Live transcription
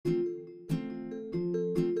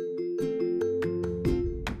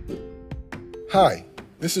Hi,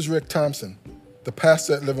 this is Rick Thompson, the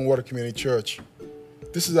pastor at Living Water Community Church.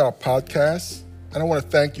 This is our podcast, and I want to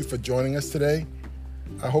thank you for joining us today.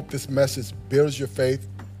 I hope this message builds your faith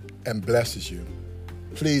and blesses you.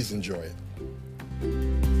 Please enjoy it.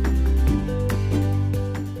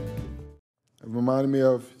 It reminded me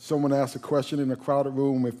of someone asked a question in a crowded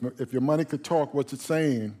room, if your money could talk, what's it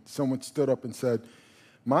saying? Someone stood up and said,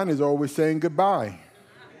 mine is always saying goodbye.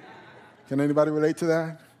 Can anybody relate to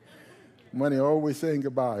that? Money always saying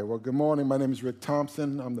goodbye. Well, good morning. My name is Rick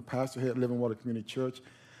Thompson. I'm the pastor here at Living Water Community Church.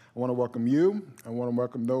 I want to welcome you. I want to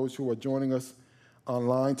welcome those who are joining us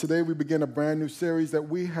online. Today we begin a brand new series that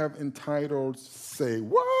we have entitled Say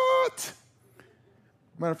What?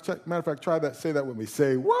 Matter of fact, say that with me.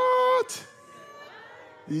 Say what?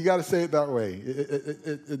 You got to say it that way.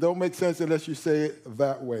 It don't make sense unless you say it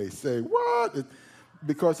that way. Say what?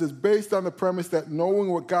 Because it's based on the premise that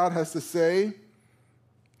knowing what God has to say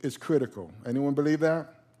is critical. Anyone believe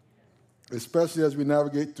that? Especially as we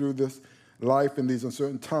navigate through this life in these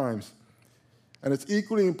uncertain times. And it's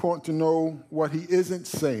equally important to know what he isn't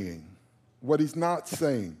saying, what he's not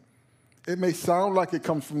saying. It may sound like it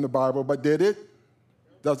comes from the Bible, but did it?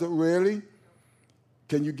 Does it really?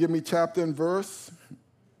 Can you give me chapter and verse?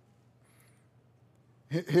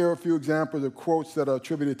 Here are a few examples of quotes that are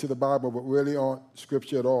attributed to the Bible, but really aren't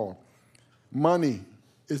scripture at all. Money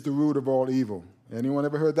is the root of all evil. Anyone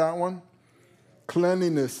ever heard that one?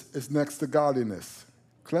 Cleanliness is next to godliness.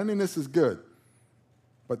 Cleanliness is good,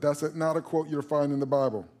 but that's not a quote you'll find in the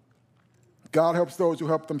Bible. God helps those who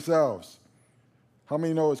help themselves. How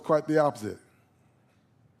many know it's quite the opposite?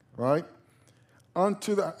 Right?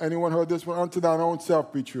 Anyone heard this one? Unto thine own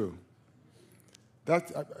self be true.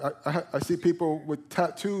 I see people with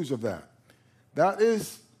tattoos of that. That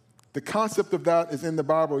is, the concept of that is in the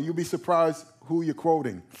Bible. You'll be surprised who you're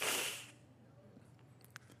quoting.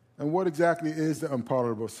 And what exactly is the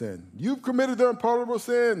unpardonable sin? You've committed the unpardonable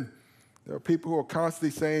sin. There are people who are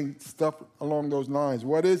constantly saying stuff along those lines.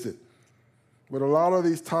 What is it? With a lot of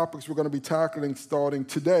these topics we're going to be tackling starting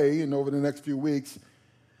today and over the next few weeks.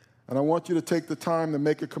 And I want you to take the time to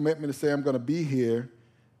make a commitment to say, I'm going to be here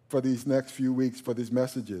for these next few weeks for these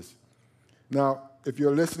messages. Now, if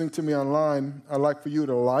you're listening to me online, I'd like for you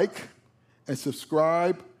to like and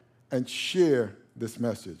subscribe and share this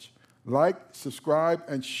message. Like, subscribe,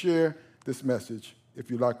 and share this message if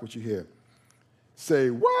you like what you hear. Say,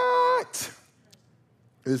 what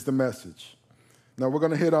is the message? Now, we're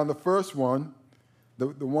going to hit on the first one, the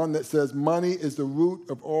one that says money is the root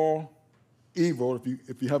of all evil,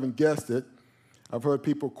 if you haven't guessed it. I've heard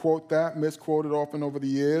people quote that, misquote it often over the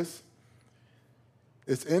years.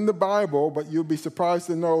 It's in the Bible, but you'll be surprised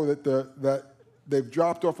to know that they've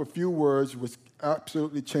dropped off a few words which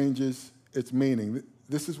absolutely changes its meaning.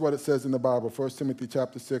 This is what it says in the Bible, 1 Timothy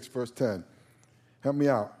chapter 6, verse 10. Help me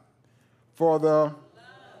out. For the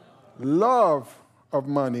love of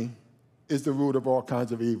money is the root of all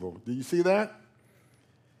kinds of evil. Do you see that?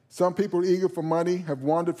 Some people eager for money have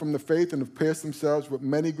wandered from the faith and have pierced themselves with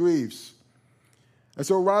many griefs. And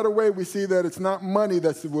so right away we see that it's not money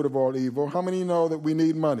that's the root of all evil. How many know that we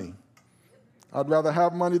need money? I'd rather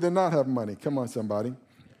have money than not have money. Come on, somebody.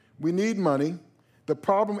 We need money. The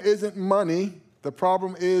problem isn't money. The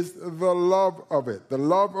problem is the love of it. The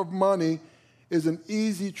love of money is an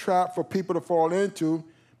easy trap for people to fall into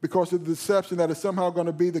because of the deception that it's somehow going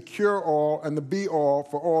to be the cure-all and the be-all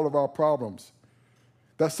for all of our problems.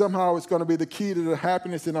 That somehow it's going to be the key to the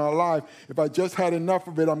happiness in our life. If I just had enough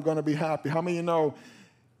of it, I'm going to be happy. How many of you know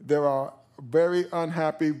there are very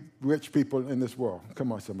unhappy rich people in this world?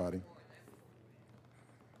 Come on, somebody.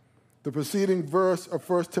 The preceding verse of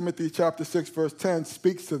 1 Timothy chapter 6, verse 10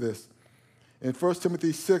 speaks to this. In 1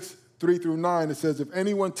 Timothy 6, 3 through 9, it says, if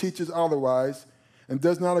anyone teaches otherwise and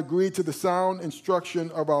does not agree to the sound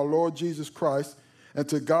instruction of our Lord Jesus Christ and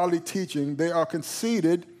to godly teaching, they are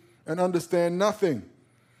conceited and understand nothing.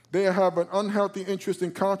 They have an unhealthy interest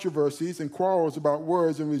in controversies and quarrels about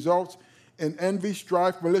words and results in envy,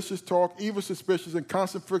 strife, malicious talk, evil suspicions, and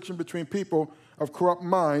constant friction between people of corrupt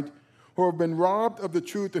mind who have been robbed of the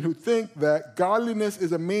truth and who think that godliness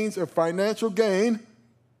is a means of financial gain.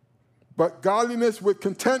 But godliness with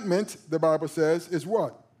contentment, the Bible says, is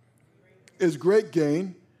what? Is great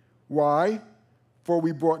gain. Why? For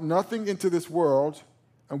we brought nothing into this world,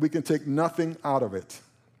 and we can take nothing out of it.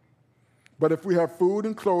 But if we have food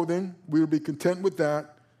and clothing, we will be content with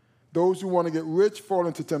that. Those who want to get rich fall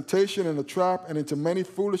into temptation and a trap and into many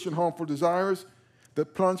foolish and harmful desires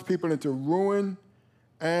that plunge people into ruin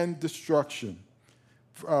and destruction.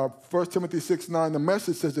 1 Timothy 6:9, the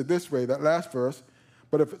Message says it this way, that last verse,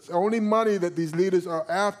 but if it's only money that these leaders are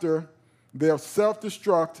after, they'll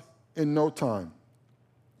self-destruct in no time.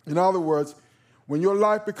 In other words, when your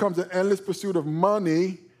life becomes an endless pursuit of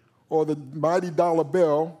money or the mighty dollar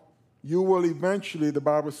bill, you will eventually, the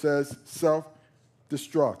Bible says,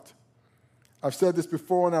 self-destruct. I've said this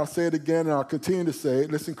before, and I'll say it again, and I'll continue to say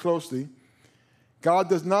it. Listen closely. God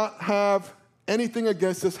does not have anything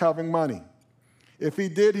against us having money. If he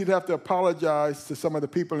did, he'd have to apologize to some of the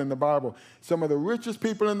people in the Bible. Some of the richest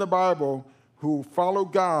people in the Bible who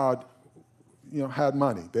followed God, had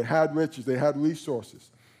money. They had riches. They had resources.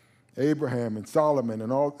 Abraham and Solomon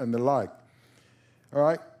and the like. All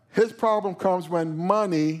right? His problem comes when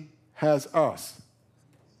money has us.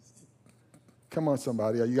 Come on,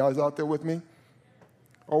 somebody. Are you guys out there with me?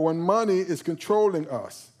 Or when money is controlling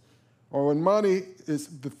us. Or when money is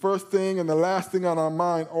the first thing and the last thing on our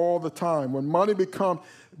mind all the time. When money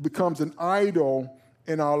becomes an idol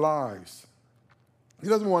in our lives. He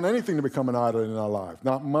doesn't want anything to become an idol in our lives.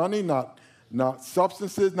 Not money, not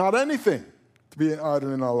substances, not anything to be an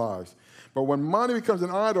idol in our lives. But when money becomes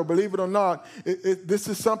an idol, believe it or not, this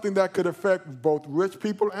is something that could affect both rich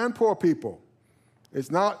people and poor people. It's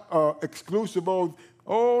not exclusive of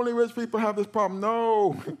only rich people have this problem.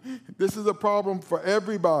 No, this is a problem for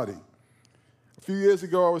everybody. A few years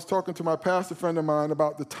ago, I was talking to my pastor friend of mine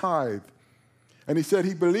about the tithe. And he said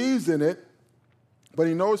he believes in it, but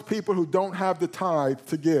he knows people who don't have the tithe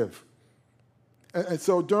to give. And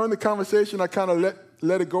so during the conversation, I kind of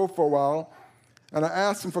let it go for a while. And I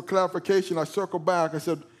asked him for clarification. I circled back. I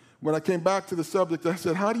said, when I came back to the subject, I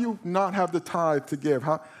said, how do you not have the tithe to give?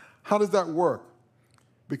 How does that work?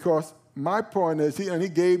 Because my point is, he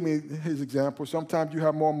gave me his example. Sometimes you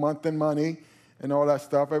have more month than money and all that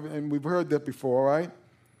stuff. And we've heard that before, right?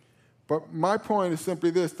 But my point is simply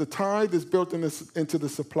this. The tithe is built into the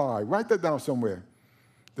supply. Write that down somewhere.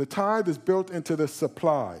 The tithe is built into the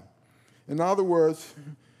supply. In other words,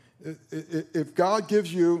 if God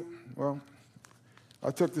gives you, well, I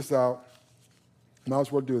took this out. Might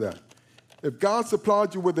as well do that. If God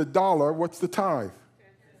supplied you with $1, what's the tithe?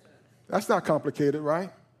 That's not complicated, right?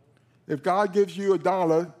 If God gives you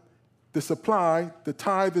 $1, the supply, the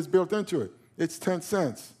tithe is built into it. It's 10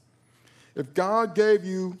 cents. If God gave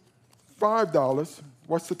you $5,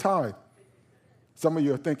 what's the tithe? Some of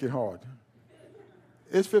you are thinking hard.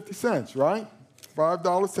 It's 50 cents, right? $5,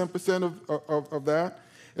 10% of that.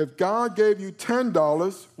 If God gave you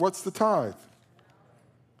 $10, what's the tithe?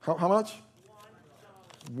 How much?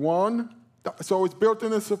 $1. So it's built in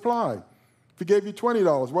the supply. If he gave you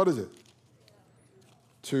 $20, what is it?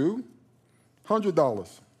 $200.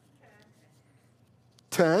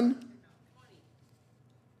 10.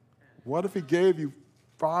 What if he gave you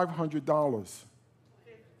 $500?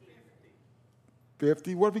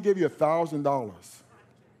 50. What if he gave you $1,000?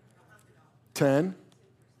 10.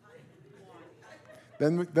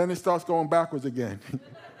 Then it starts going backwards again.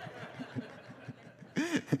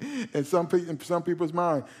 in some people's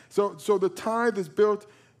mind. So the tithe is built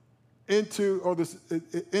into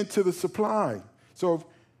the supply. So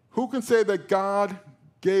who can say that God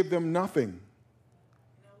gave them nothing?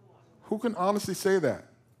 Who can honestly say that?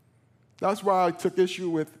 That's why I took issue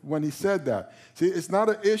with when he said that. See, it's not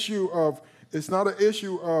an issue of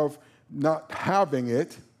not having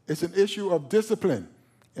it. It's an issue of discipline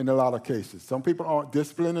in a lot of cases. Some people aren't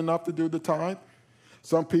disciplined enough to do the tithe.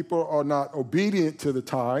 Some people are not obedient to the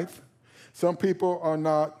tithe. Some people are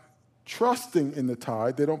not trusting in the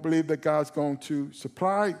tithe. They don't believe that God's going to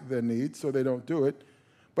supply their needs, so they don't do it.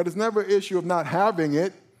 But it's never an issue of not having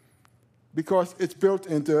it because it's built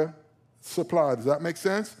into supply. Does that make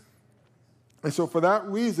sense? And so for that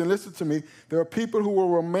reason, listen to me, there are people who will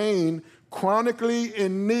remain chronically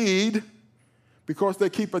in need because they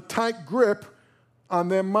keep a tight grip on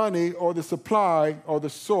their money or the supply or the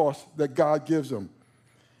source that God gives them.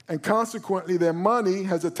 And consequently, their money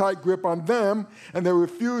has a tight grip on them, and they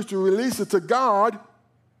refuse to release it to God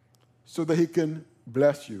so that he can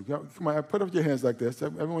bless you. Come on, put up your hands like this.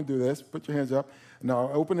 Everyone do this. Put your hands up.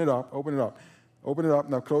 Now open it up. Open it up. Open it up.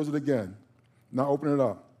 Now close it again. Now open it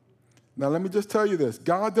up. Now let me just tell you this.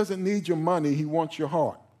 God doesn't need your money. He wants your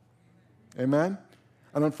heart. Amen?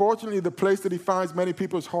 And unfortunately, the place that he finds many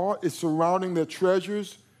people's heart is surrounding their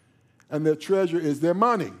treasures, and their treasure is their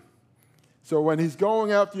money. So when he's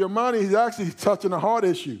going after your money, he's actually touching a heart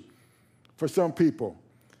issue for some people.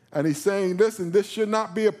 And he's saying, listen, this should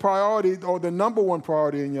not be a priority or the number one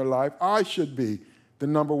priority in your life. I should be the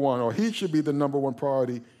number one, or he should be the number one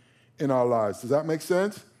priority in our lives. Does that make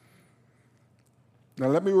sense? Now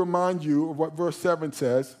let me remind you of what verse 7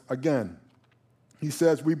 says. Again, he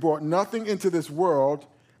says, we brought nothing into this world,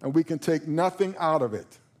 and we can take nothing out of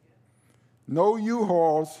it. No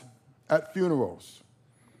U-Hauls at funerals.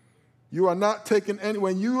 You are not taking any,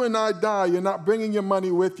 when you and I die, you're not bringing your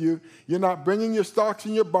money with you. You're not bringing your stocks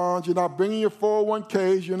and your bonds. You're not bringing your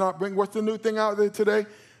 401ks. You're not bringing, what's the new thing out there today?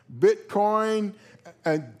 Bitcoin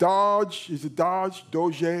and Dodge. Is it Dodge?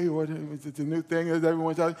 Doge? What is it the new thing that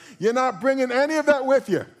everyone's out? You're not bringing any of that with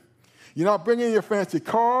you. You're not bringing your fancy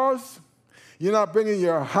cars. You're not bringing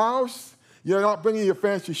your house. You're not bringing your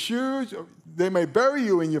fancy shoes. They may bury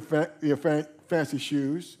you in your fancy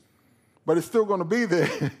shoes, but it's still going to be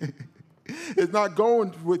there. It's not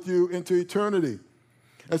going with you into eternity.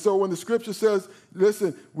 And so when the scripture says,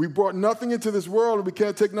 listen, we brought nothing into this world and we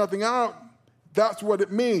can't take nothing out, that's what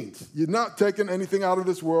it means. You're not taking anything out of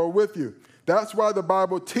this world with you. That's why the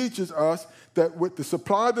Bible teaches us that with the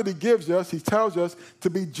supply that he gives us, he tells us to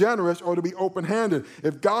be generous or to be open-handed.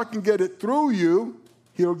 If God can get it through you,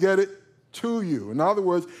 he'll get it to you. In other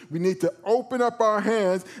words, we need to open up our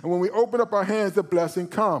hands, and when we open up our hands, the blessing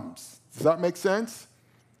comes. Does that make sense?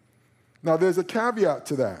 Now, there's a caveat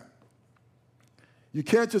to that. You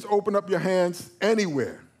can't just open up your hands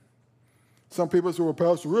anywhere. Some people say, well,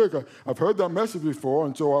 Pastor Rick, I've heard that message before,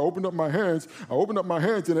 and so I opened up my hands. I opened up my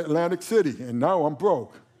hands in Atlantic City, and now I'm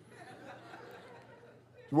broke.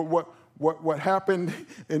 What happened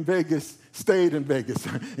in Vegas stayed in Vegas,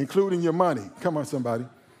 including your money. Come on, somebody.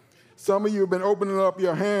 Some of you have been opening up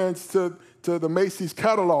your hands to the Macy's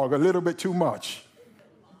catalog a little bit too much.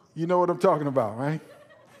 You know what I'm talking about, right?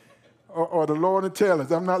 Or the Lord and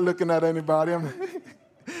Taylor's. I'm not looking at anybody.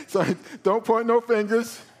 So don't point no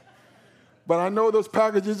fingers. But I know those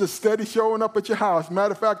packages are steady showing up at your house.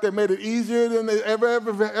 Matter of fact, they made it easier than they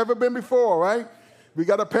ever been before, right? We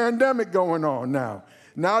got a pandemic going on now.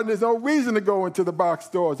 Now there's no reason to go into the box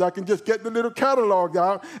stores. I can just get the little catalog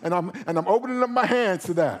out, and I'm opening up my hands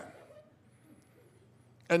to that.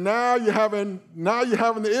 And now you're having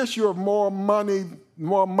the issue of more money,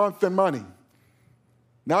 more month than money.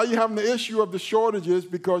 Now you're having the issue of the shortages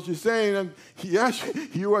because you're saying, yes,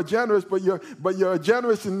 you are generous, but you're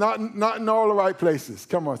generous and not in all the right places.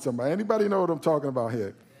 Come on, somebody. Anybody know what I'm talking about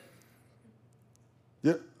here?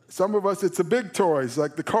 Yeah, some of us, it's the big toys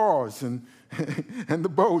like the cars and and the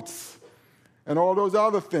boats and all those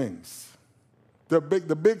other things. The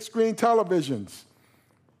big screen televisions.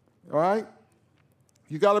 All right?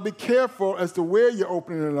 You got to be careful as to where you're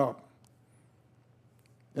opening it up.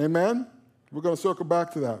 Amen? We're going to circle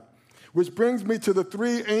back to that. Which brings me to the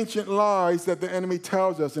 3 ancient lies that the enemy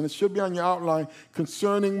tells us, and it should be on your outline,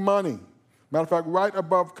 concerning money. Matter of fact, right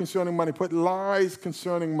above concerning money, put lies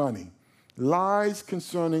concerning money. Lies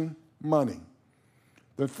concerning money.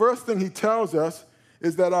 The first thing he tells us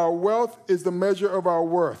is that our wealth is the measure of our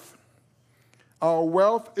worth. Our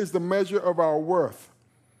wealth is the measure of our worth.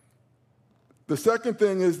 The second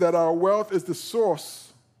thing is that our wealth is the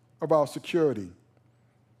source of our security.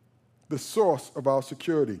 The source of our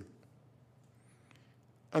security.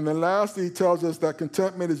 And then lastly, he tells us that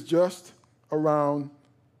contentment is just around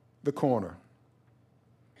the corner.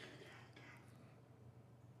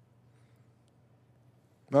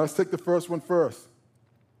 Now let's take the first one first.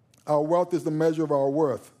 Our wealth is the measure of our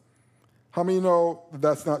worth. How many know that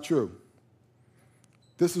that's not true?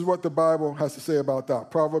 This is what the Bible has to say about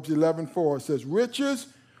that. Proverbs 11:4 says, riches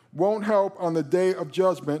won't help on the day of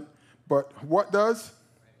judgment, but what does?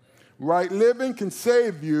 Right living can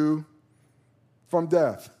save you from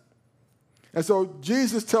death. And so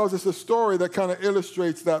Jesus tells us a story that kind of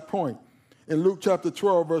illustrates that point. In Luke chapter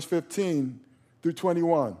 12, verse 15 through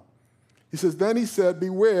 21. He says, then he said,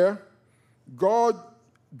 beware, guard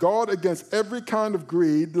against every kind of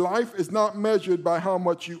greed. Life is not measured by how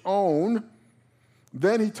much you own.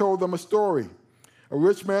 Then he told them a story. A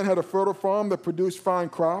rich man had a fertile farm that produced fine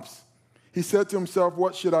crops. He said to himself,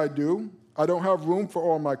 what should I do? I don't have room for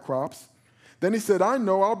all my crops. Then he said, I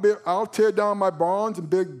know, I'll tear down my barns and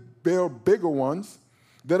build bigger ones.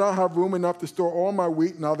 Then I'll have room enough to store all my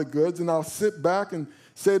wheat and other goods, and I'll sit back and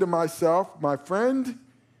say to myself, my friend,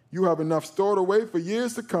 you have enough stored away for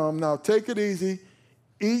years to come. Now take it easy,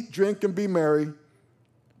 eat, drink, and be merry.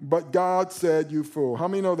 But God said, you fool. How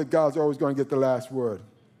many know that God's always going to get the last word?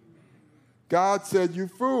 God said, you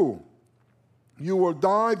fool. You will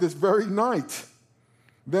die this very night.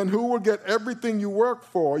 Then who will get everything you work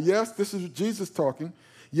for? Yes, this is Jesus talking.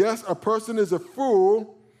 Yes, a person is a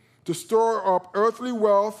fool to store up earthly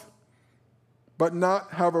wealth, but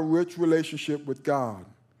not have a rich relationship with God.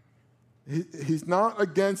 He's not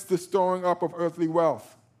against the storing up of earthly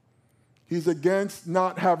wealth. He's against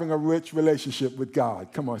not having a rich relationship with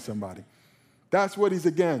God. Come on, somebody. That's what he's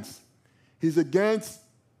against. He's against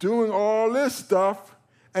doing all this stuff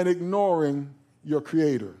and ignoring your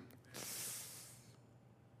Creator.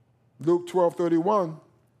 Luke 12:31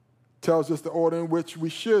 tells us the order in which we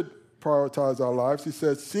should prioritize our lives. He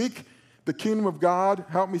says, seek the kingdom of God.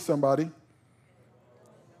 Help me, somebody.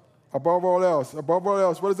 Above all else. Above all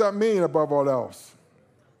else. What does that mean, above all else?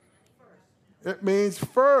 It means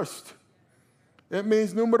first. It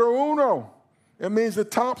means numero uno. It means the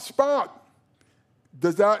top spot.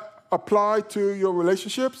 Does that apply to your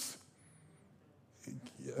relationships?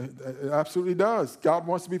 It absolutely does. God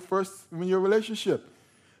wants to be first in your relationship.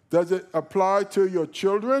 Does it apply to your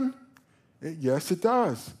children? Yes, it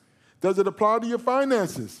does. Does it apply to your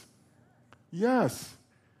finances? Yes.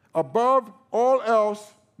 Above all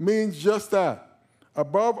else means just that.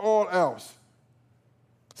 Above all else,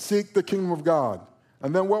 seek the kingdom of God.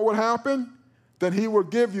 And then what would happen? Then he will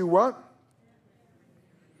give you what?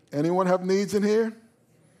 Anyone have needs in here?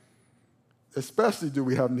 Especially do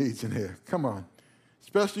we have needs in here? Come on.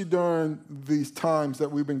 Especially during these times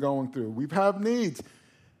that we've been going through. We have needs.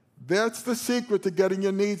 That's the secret to getting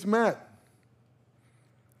your needs met.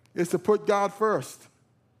 Is to put God first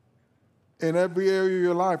in every area of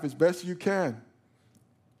your life as best you can.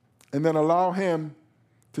 And then allow him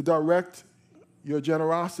to direct your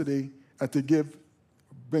generosity and to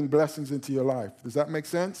bring blessings into your life. Does that make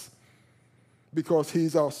sense? Because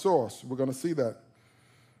he's our source. We're going to see that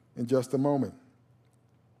in just a moment.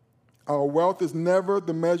 Our wealth is never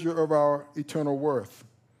the measure of our eternal worth,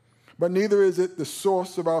 but neither is it the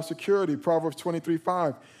source of our security. Proverbs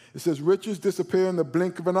 23:5. It says, riches disappear in the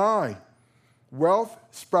blink of an eye. Wealth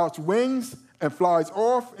sprouts wings and flies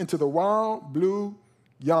off into the wild blue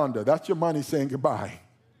yonder. That's your money saying goodbye.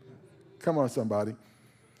 Come on, somebody.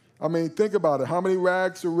 I mean, think about it. How many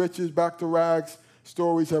rags to riches, back to rags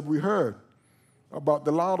stories have we heard about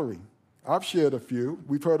the lottery? I've shared a few.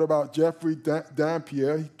 We've heard about Jeffrey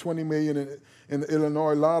Dampier, $20 million in the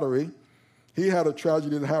Illinois lottery. He had a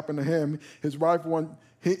tragedy that happened to him. His wife won.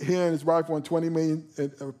 He and his wife won $20 million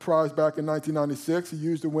prize back in 1996. He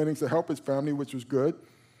used the winnings to help his family, which was good,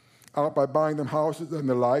 by buying them houses and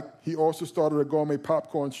the like. He also started a gourmet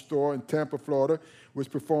popcorn store in Tampa, Florida,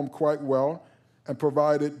 which performed quite well and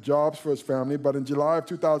provided jobs for his family. But in July of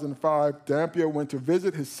 2005, Dampier went to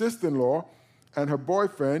visit his sister-in-law and her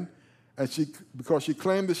boyfriend, because she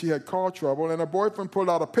claimed that she had car trouble, and her boyfriend pulled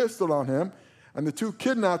out a pistol on him, and the two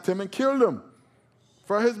kidnapped him and killed him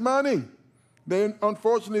for his money. They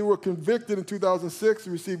unfortunately were convicted in 2006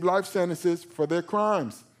 and received life sentences for their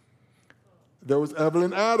crimes. There was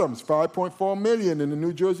Evelyn Adams, $5.4 million in the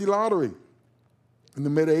New Jersey lottery. In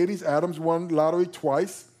the mid-'80s, Adams won the lottery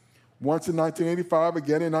twice, once in 1985,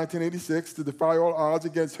 again in 1986, to defy all odds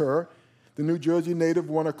against her. The New Jersey native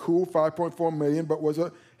won a cool $5.4 million, but was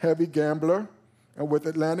a heavy gambler. And with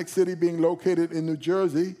Atlantic City being located in New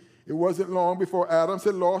Jersey, it wasn't long before Adams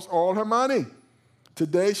had lost all her money.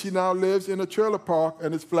 Today, she now lives in a trailer park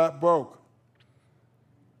and is flat broke.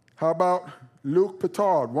 How about Luke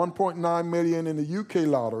Petard, $1.9 million in the UK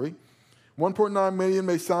lottery? $1.9 million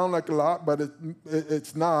may sound like a lot, but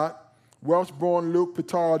it's not. Welsh-born Luke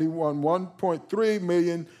Petard, he won $1.3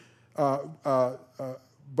 million,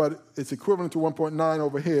 but it's equivalent to 1.9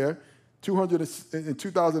 over here, in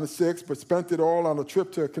 2006, but spent it all on a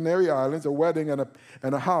trip to Canary Islands, a wedding, and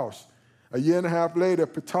a house. A year and a half later,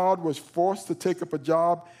 Petard was forced to take up a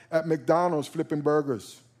job at McDonald's flipping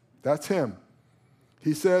burgers. That's him.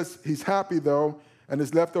 He says he's happy, though, and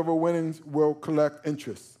his leftover winnings will collect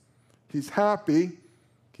interest. He's happy.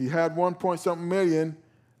 He had 1-point-something million,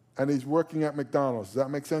 and he's working at McDonald's. Does that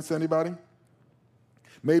make sense to anybody?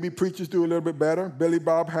 Maybe preachers do a little bit better. Billy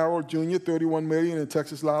Bob Harold Jr., $31 million in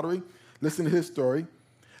Texas lottery. Listen to his story.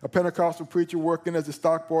 A Pentecostal preacher working as a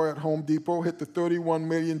stock boy at Home Depot hit the $31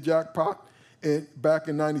 million jackpot back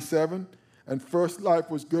in 97. And first life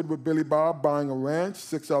was good with Billy Bob, buying a ranch,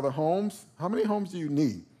 6 other homes. How many homes do you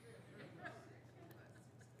need?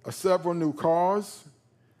 Several new cars.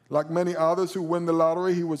 Like many others who win the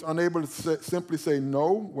lottery, he was unable to simply say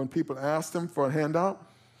no when people asked him for a handout.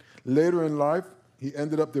 Later in life, he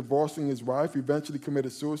ended up divorcing his wife, eventually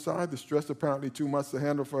committed suicide. The stress apparently too much to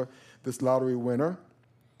handle for this lottery winner.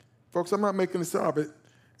 Folks, I'm not making this up.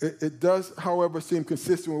 It does, however, seem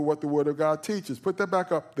consistent with what the Word of God teaches. Put that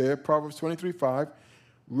back up there, Proverbs 23:5.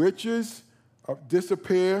 Riches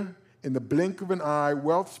disappear in the blink of an eye.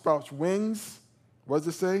 Wealth sprouts wings, what does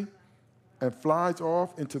it say? And flies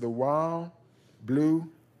off into the wild blue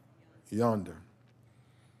yonder.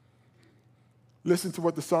 Listen to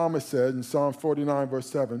what the psalmist said in Psalm 49, verse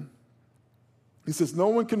 7. He says, no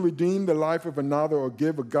one can redeem the life of another or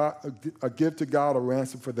give to God a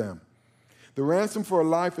ransom for them. The ransom for a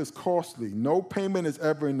life is costly. No payment is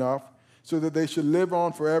ever enough so that they should live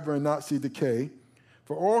on forever and not see decay.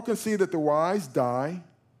 For all can see that the wise die,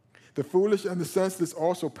 the foolish and the senseless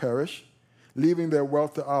also perish. leaving their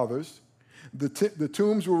wealth to others. The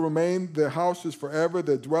tombs will remain their houses forever,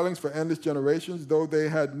 their dwellings for endless generations, though they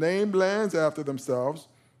had named lands after themselves,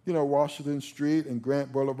 Washington Street and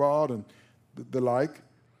Grant Boulevard and the like.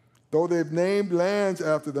 Though they've named lands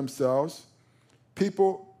after themselves,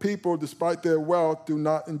 people, despite their wealth, do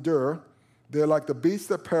not endure. They're like the beasts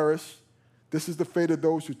that perish. This is the fate of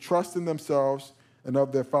those who trust in themselves and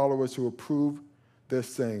of their followers who approve their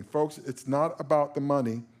saying. Folks, it's not about the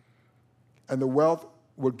money, and the wealth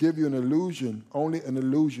will give you only an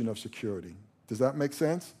illusion of security. Does that make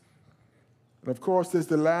sense? And of course, there's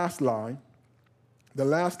the last lie. The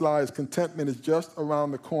last lie is contentment is just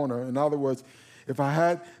around the corner. In other words, if I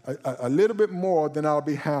had a little bit more, then I'll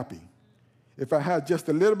be happy. If I had just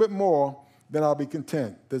a little bit more, then I'll be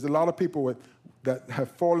content. There's a lot of people that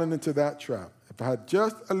have fallen into that trap. If I had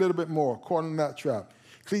just a little bit more, caught in that trap.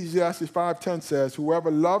 Ecclesiastes 5:10 says,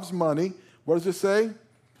 whoever loves money, what does it say?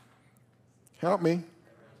 Help me.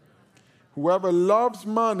 Whoever loves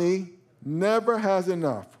money never has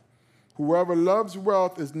enough. Whoever loves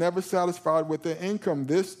wealth is never satisfied with their income.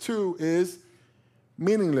 This, too, is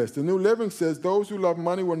meaningless. The New Living says those who love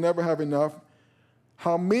money will never have enough.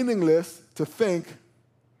 How meaningless to think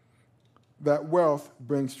that wealth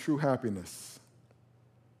brings true happiness.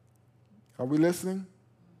 Are we listening?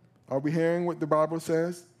 Are we hearing what the Bible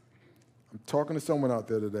says? I'm talking to someone out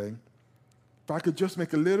there today. If I could just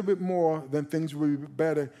make a little bit more, then things would be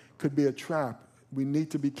better, could be a trap. We need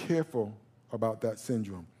to be careful about that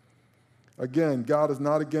syndrome. Again, God is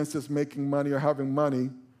not against us making money or having money,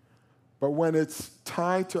 but when it's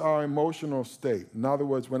tied to our emotional state. In other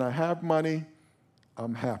words, when I have money,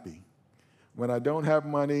 I'm happy. When I don't have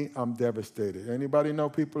money, I'm devastated. Anybody know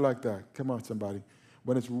people like that? Come on, somebody.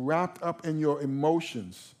 When it's wrapped up in your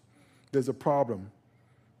emotions, there's a problem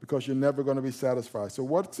because you're never going to be satisfied. So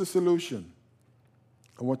what's the solution?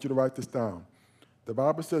 I want you to write this down. The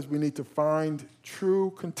Bible says we need to find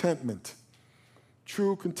true contentment.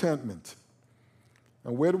 True contentment.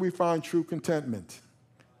 And where do we find true contentment?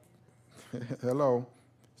 Hello.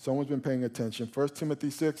 Someone's been paying attention. 1 Timothy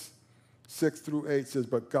 6:6-8 says,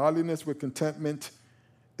 but godliness with contentment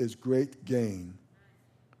is great gain.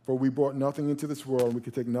 For we brought nothing into this world, and we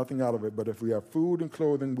can take nothing out of it. But if we have food and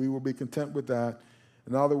clothing, we will be content with that.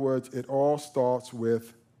 In other words, it all starts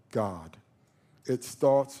with God. It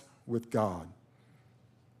starts with God.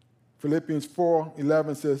 Philippians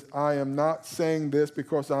 4:11 says, I am not saying this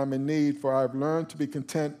because I'm in need, for I've learned to be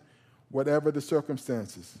content whatever the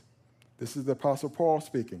circumstances. This is the Apostle Paul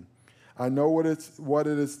speaking. I know what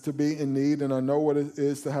it is to be in need, and I know what it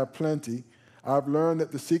is to have plenty. I've learned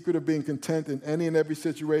that the secret of being content in any and every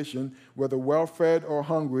situation, whether well-fed or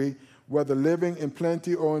hungry, whether living in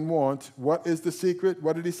plenty or in want, what is the secret?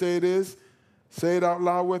 What did he say it is? Say it out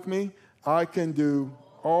loud with me. I can do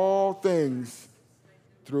all things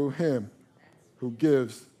through him who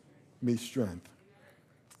gives me strength.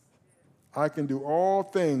 I can do all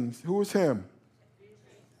things. Who is him?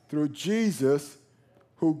 Through Jesus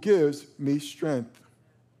who gives me strength.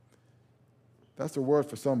 That's a word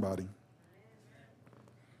for somebody.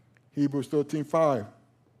 Hebrews 13:5.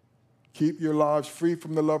 Keep your lives free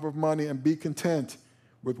from the love of money and be content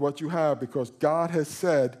with what you have, because God has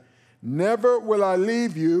said, never will I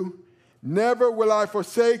leave you, never will I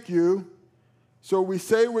forsake you. So we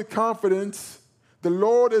say with confidence, the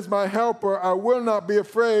Lord is my helper, I will not be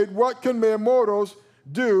afraid. What can mere mortals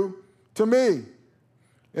do to me?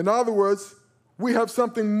 In other words, we have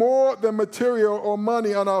something more than material or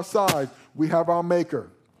money on our side. We have our Maker.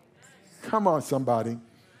 Come on, somebody.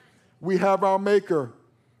 We have our Maker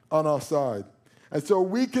on our side. And so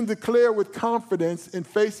we can declare with confidence in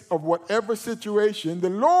face of whatever situation, the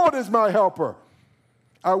Lord is my helper.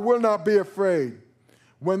 I will not be afraid.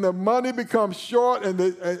 When the money becomes short and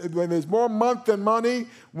when there's more month than money,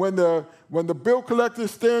 when the bill collector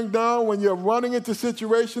is staring down, when you're running into a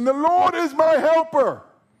situation, the Lord is my helper.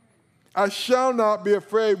 I shall not be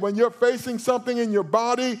afraid. When you're facing something in your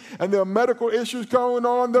body and there are medical issues going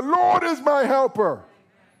on, the Lord is my helper.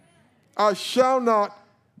 I shall not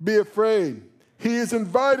be afraid. He is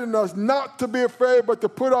inviting us not to be afraid, but to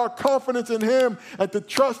put our confidence in him and to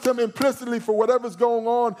trust him implicitly for whatever's going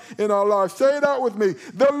on in our lives. Say it out with me.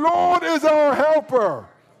 The Lord is our helper.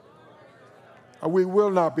 And we will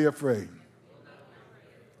not be afraid.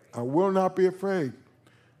 I will not be afraid.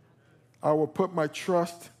 I will put my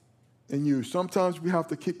trust in you. Sometimes we have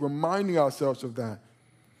to keep reminding ourselves of that.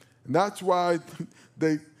 And that's why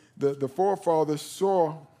the forefathers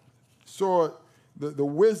saw the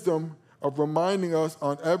wisdom of reminding us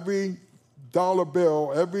on every dollar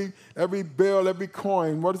bill, every bill, every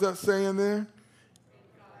coin. What does that say in there?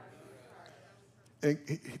 And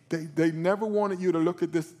they never wanted you to look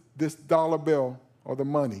at this dollar bill or the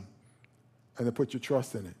money and to put your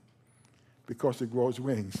trust in it, because it grows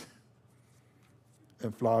wings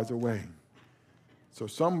and flies away. So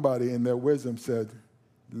somebody in their wisdom said,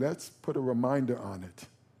 let's put a reminder on it.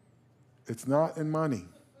 It's not in money.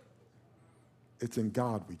 It's in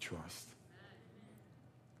God we trust.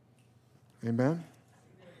 Amen?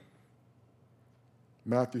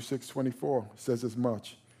 Matthew 6:24 says as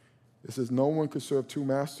much. It says, no one can serve two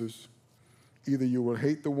masters. Either you will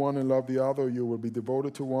hate the one and love the other, or you will be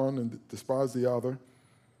devoted to one and despise the other.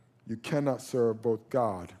 You cannot serve both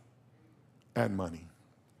God and money.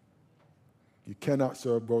 You cannot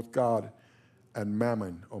serve both God and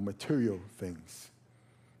mammon or material things.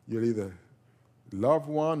 You'll either love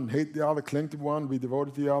one, hate the other, cling to one, be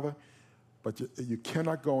devoted to the other, but you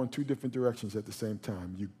cannot go in two different directions at the same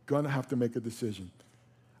time. You're going to have to make a decision.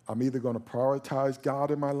 I'm either going to prioritize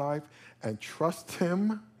God in my life and trust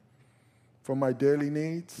him for my daily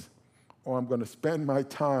needs, or I'm going to spend my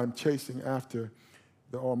time chasing after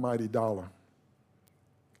the almighty dollar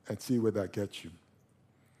and see where that gets you.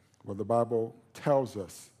 Well, the Bible tells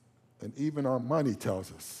us, and even our money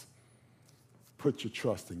tells us, put your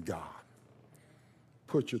trust in God.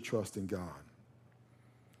 Put your trust in God.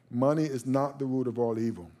 Money is not the root of all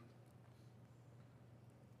evil.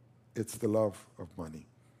 It's the love of money.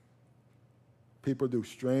 People do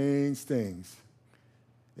strange things.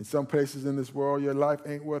 In some places in this world, your life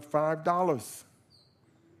ain't worth $5.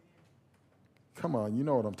 Come on, you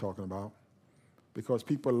know what I'm talking about. Because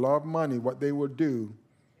people love money, what they will do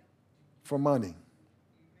for money.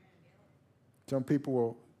 Some people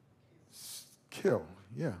will kill,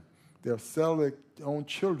 yeah. They'll sell their own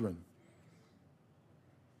children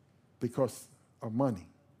because of money,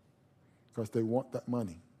 because they want that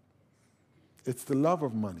money. It's the love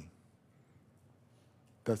of money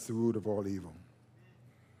that's the root of all evil.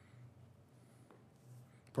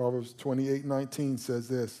 Proverbs 28:19 says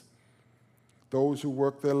this, those who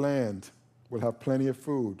work their land will have plenty of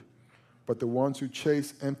food, but the ones who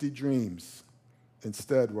chase empty dreams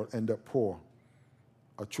instead will end up poor.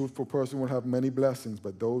 A truthful person will have many blessings,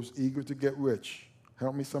 but those eager to get rich,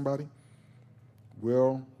 help me somebody,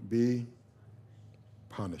 will be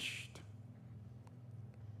punished.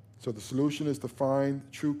 So the solution is to find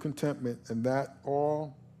true contentment, and that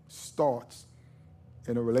all starts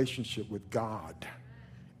in a relationship with God.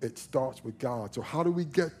 It starts with God. So how do we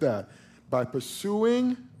get that? By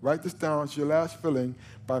pursuing, write this down, it's your last filling,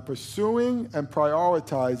 by pursuing and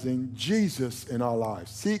prioritizing Jesus in our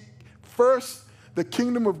lives. Seek first the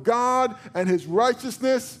kingdom of God and his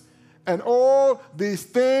righteousness, and all these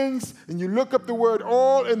things, and you look up the word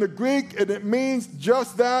all in the Greek, and it means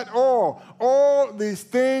just that, all. All these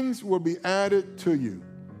things will be added to you.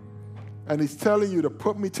 And he's telling you to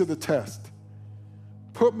put me to the test.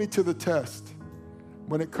 Put me to the test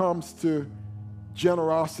when it comes to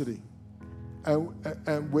generosity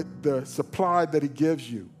and with the supply that he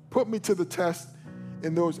gives you. Put me to the test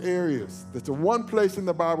in those areas. That's the one place in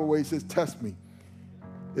the Bible where he says, test me,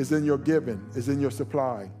 is in your giving, is in your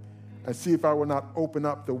supply, and see if I will not open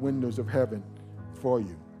up the windows of heaven for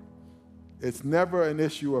you. It's never an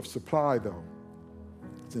issue of supply, though.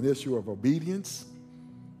 It's an issue of obedience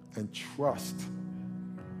and trust.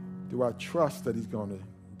 Do I trust that he's going to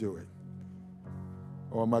do it?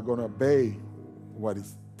 Or am I going to obey what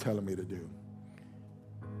he's telling me to do?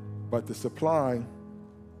 But the supply,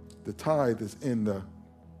 the tithe is in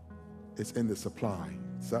the supply.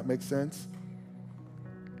 Does that make sense?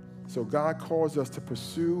 So God calls us to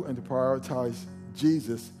pursue and to prioritize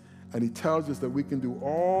Jesus, and he tells us that we can do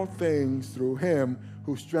all things through him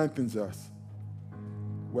who strengthens us.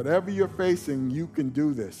 Whatever you're facing, you can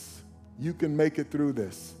do this. You can make it through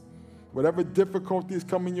this. Whatever difficulties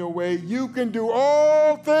coming your way, you can do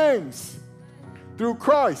all things through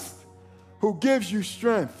Christ who gives you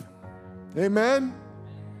strength. Amen?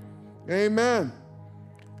 Amen.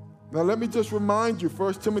 Now let me just remind you,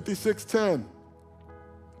 1 Timothy 6:10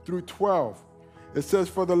 through 12. It says,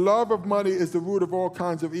 for the love of money is the root of all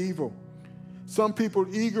kinds of evil. Some people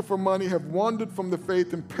eager for money have wandered from the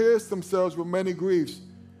faith and pierced themselves with many griefs.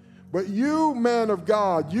 But you, man of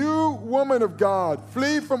God, you, woman of God,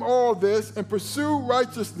 flee from all this and pursue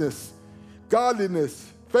righteousness,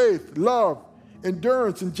 godliness, faith, love,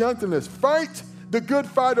 endurance, and gentleness. Fight the good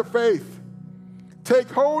fight of faith. Take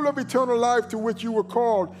hold of eternal life to which you were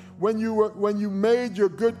called when you made your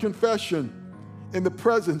good confession in the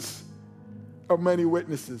presence of many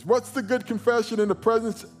witnesses. What's the good confession in the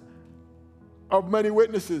presence of many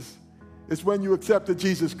witnesses? It's when you accepted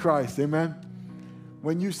Jesus Christ. Amen?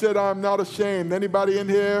 When you said, I'm not ashamed. Anybody in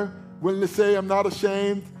here willing to say, I'm not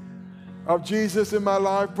ashamed? of Jesus in my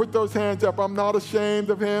life? Put those hands up. I'm not ashamed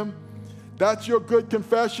of him. That's your good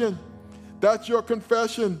confession. That's your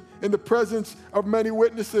confession in the presence of many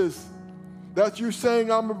witnesses. That's you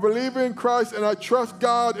saying, I'm a believer in Christ and I trust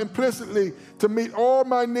God implicitly to meet all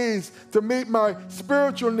my needs, to meet my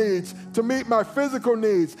spiritual needs, to meet my physical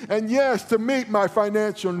needs, and yes, to meet my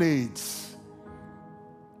financial needs.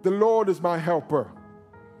 The Lord is my helper.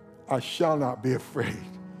 I shall not be afraid.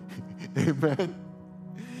 Amen.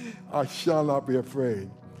 I shall not be afraid.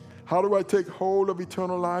 How do I take hold of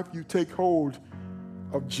eternal life? You take hold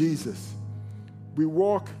of Jesus. We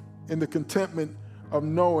walk in the contentment of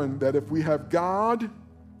knowing that if we have God,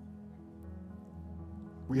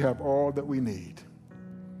 we have all that we need.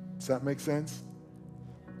 Does that make sense?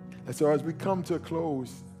 And so as we come to a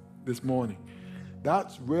close this morning,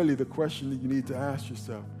 that's really the question that you need to ask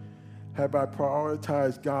yourself. Have I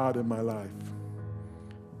prioritized God in my life?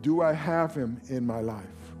 Do I have him in my life?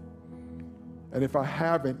 And if I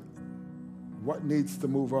haven't, what needs to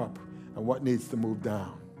move up and what needs to move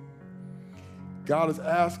down? God is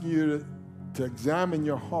asking you to examine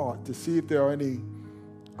your heart to see if there are any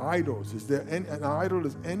idols. Is there an idol?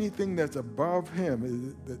 Is anything that's above him?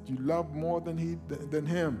 Is it that you love more than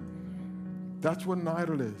him? That's what an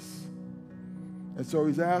idol is. And so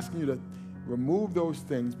he's asking you to remove those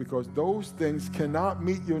things because those things cannot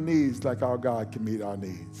meet your needs like our God can meet our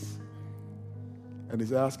needs. And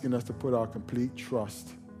he's asking us to put our complete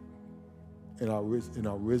trust in our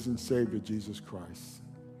risen Savior, Jesus Christ.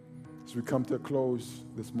 As we come to a close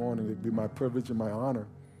this morning, it'd be my privilege and my honor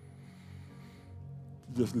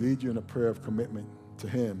to just lead you in a prayer of commitment to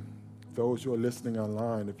him. Those who are listening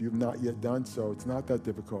online, if you've not yet done so, it's not that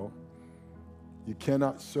difficult. You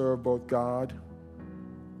cannot serve both God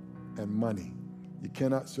and money. You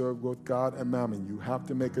cannot serve both God and mammon. You have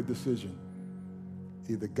to make a decision.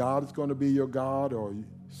 Either God is going to be your God or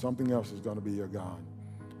something else is going to be your God.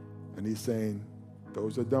 And he's saying,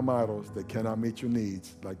 those are dumb idols. They cannot meet your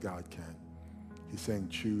needs like God can. He's saying,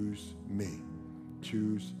 choose me.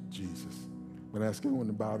 Choose Jesus. I'm going to ask everyone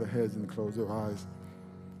to bow their heads and close their eyes.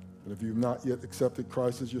 And if you've not yet accepted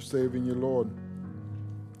Christ as your Savior and your Lord,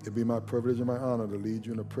 it'd be my privilege and my honor to lead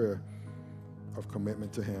you in a prayer of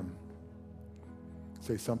commitment to him.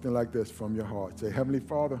 Say something like this from your heart. Say, Heavenly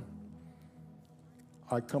Father,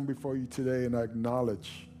 I come before you today and I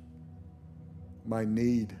acknowledge my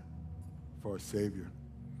need for a Savior.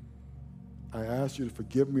 I ask you to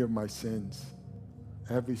forgive me of my sins,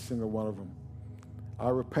 every single one of them. I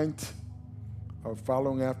repent of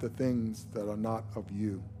following after things that are not of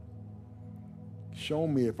you. Show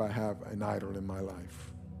me if I have an idol in my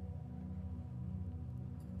life.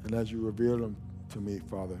 And as you reveal them to me,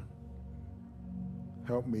 Father,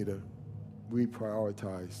 help me to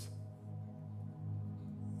reprioritize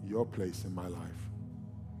your place in my life.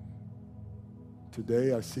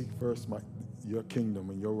 Today, I seek first your kingdom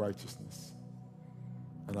and your righteousness.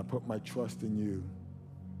 And I put my trust in you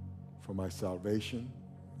for my salvation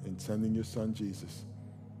in sending your son, Jesus.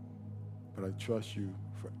 But I trust you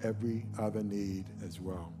for every other need as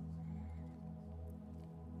well.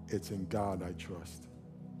 It's in God I trust.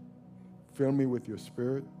 Fill me with your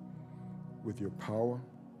spirit, with your power,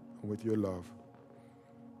 and with your love.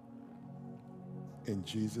 In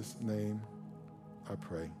Jesus' name, I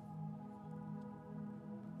pray.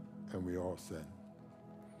 And we all said,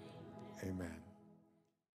 amen.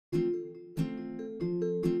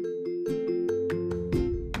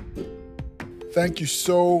 Thank you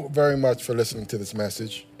so very much for listening to this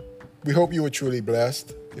message. We hope you were truly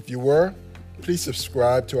blessed. If you were, please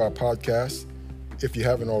subscribe to our podcast if you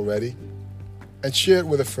haven't already, and share it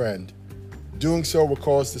with a friend. Doing so will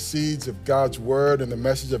cause the seeds of God's word and the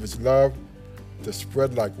message of his love to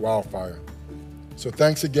spread like wildfire. So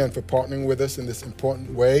thanks again for partnering with us in this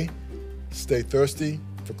important way. Stay thirsty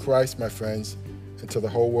for Christ, my friends, until the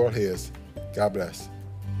whole world hears. God bless.